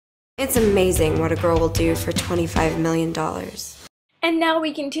It's amazing what a girl will do for $25 million. And now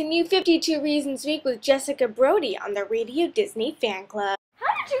we continue 52 Reasons Week with Jessica Brody on the Radio Disney Fan Club.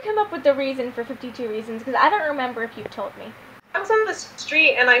 How did you come up with the reason for 52 Reasons? Because I don't remember if you told me. I was on the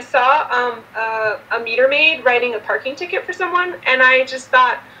street and I saw a meter maid writing a parking ticket for someone, and I just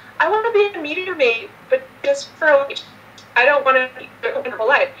thought, I want to be a meter maid, but just for a week. I don't want to live my whole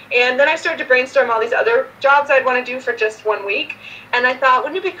life. And then I started to brainstorm all these other jobs I'd want to do for just 1 week. And I thought,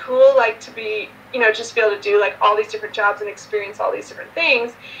 wouldn't it be cool, like, to be, just be able to do, like, all these different jobs and experience all these different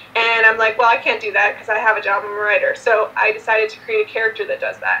things. And I'm like, well, I can't do that because I have a job, I'm a writer. So I decided to create a character that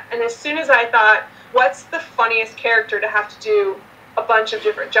does that. And as soon as I thought, what's the funniest character to have to do a bunch of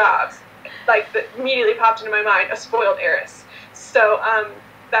different jobs, like, that immediately popped into my mind, a spoiled heiress. So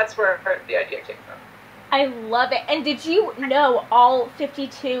that's where the idea came from. I love it. And did you know all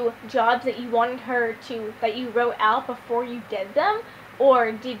 52 jobs that you wanted her to, that you wrote out before you did them?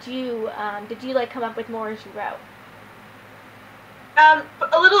 Or did you like come up with more as you wrote?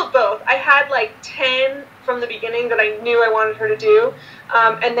 A little of both. I had like 10 from the beginning that I knew I wanted her to do,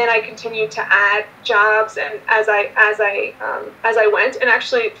 and then I continued to add jobs and as I went. And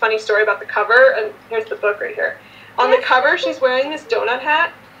actually, funny story about the cover. And here's the book right here. On the cover, she's wearing this donut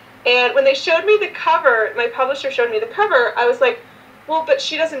hat. And when they showed me the cover, my publisher showed me the cover, I was like, well, but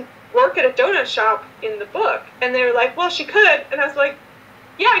she doesn't work at a donut shop in the book. And they were like, well, she could. And I was like,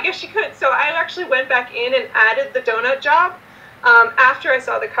 yeah, I guess she could. So I actually went back in and added the donut job after I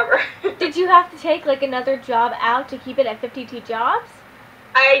saw the cover. Did you have to take like another job out to keep it at 52 jobs?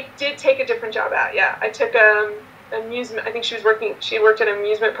 I did take a different job out, yeah. I took amusement, I think she worked at an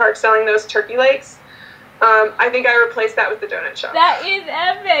amusement park selling those turkey legs. I think I replaced that with the donut shop. That is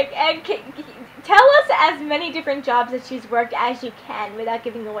epic. And tell us as many different jobs that she's worked as you can without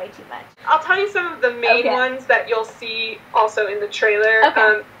giving away too much. I'll tell you some of the main ones that you'll see also in the trailer.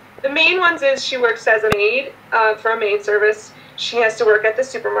 Okay. The main ones is she works as a maid for a maid service. She has to work at the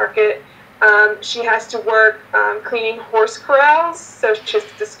supermarket. She has to work cleaning horse corrals, so she has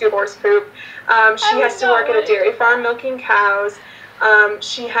to scoop horse poop. She has to work at a dairy farm milking cows.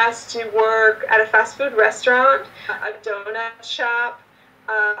 She has to work at a fast food restaurant, a donut shop,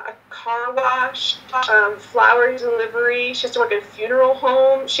 a car wash, flower delivery. She has to work at a funeral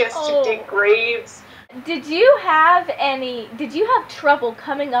home. She has to dig graves. Did you have trouble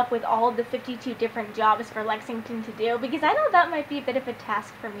coming up with all of the 52 different jobs for Lexington to do? Because I know that might be a bit of a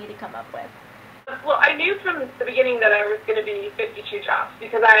task for me to come up with. Well, I knew from the beginning that I was going to be 52 jobs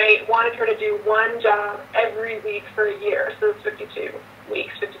because I wanted her to do one job every week for a year. So it's 52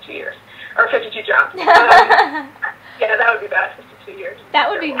 weeks, 52 years, or 52 jobs. Yeah, that would be bad, 52 years. That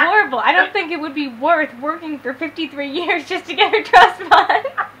would be horrible. I don't think it would be worth working for 53 years just to get her trust fund.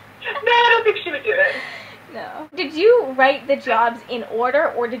 No, I don't think she would do it. No. Did you write the jobs in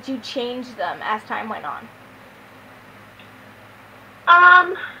order, or did you change them as time went on?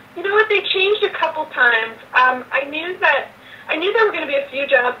 You know what? They changed a couple times. I knew there were going to be a few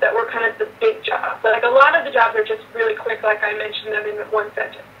jobs that were kind of the big jobs. Like a lot of the jobs are just really quick. Like I mentioned them in one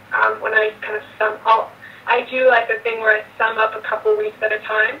sentence. When I kind of I do like a thing where I sum up a couple weeks at a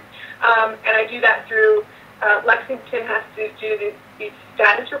time, and I do that through. Lexington has to do these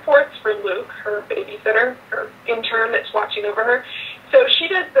status reports for Luke, her babysitter, her intern that's watching over her. So she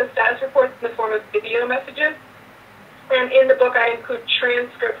does the status reports in the form of video messages. And in the book, I include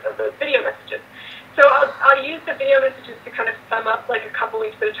transcripts of those video messages. So I'll use the video messages to kind of sum up like a couple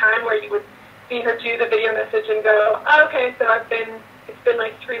weeks at a time, where you would see her do the video message and go, oh, okay, so it's been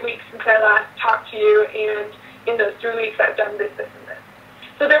like 3 weeks since I last talked to you, and in those 3 weeks I've done this, this, and this.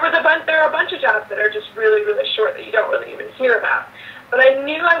 So there are a bunch of jobs that are just really, really short that you don't really even hear about. But I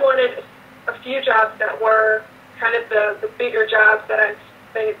knew I wanted a few jobs that were kind of the bigger jobs that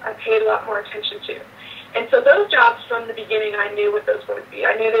I paid a lot more attention to. And so those jobs from the beginning, I knew what those would be.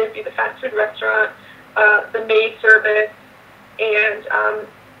 I knew they would be the fast food restaurant, the maid service, and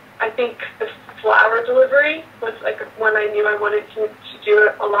I think the flower delivery was like one I knew I wanted to do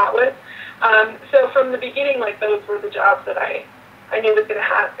it a lot with. So from the beginning, like those were the jobs that I knew they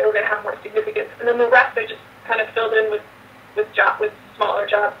were going to have more significance. And then the rest I just kind of filled in with smaller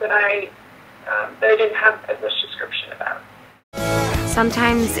jobs that I didn't have as much description about.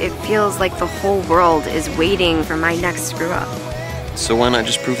 Sometimes it feels like the whole world is waiting for my next screw up. So why not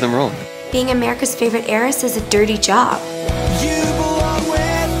just prove them wrong? Being America's favorite heiress is a dirty job.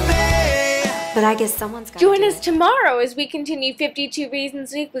 But I guess someone's got to Join us tomorrow as we continue 52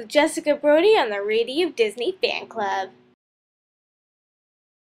 Reasons Week with Jessica Brody on the Radio Disney Fan Club.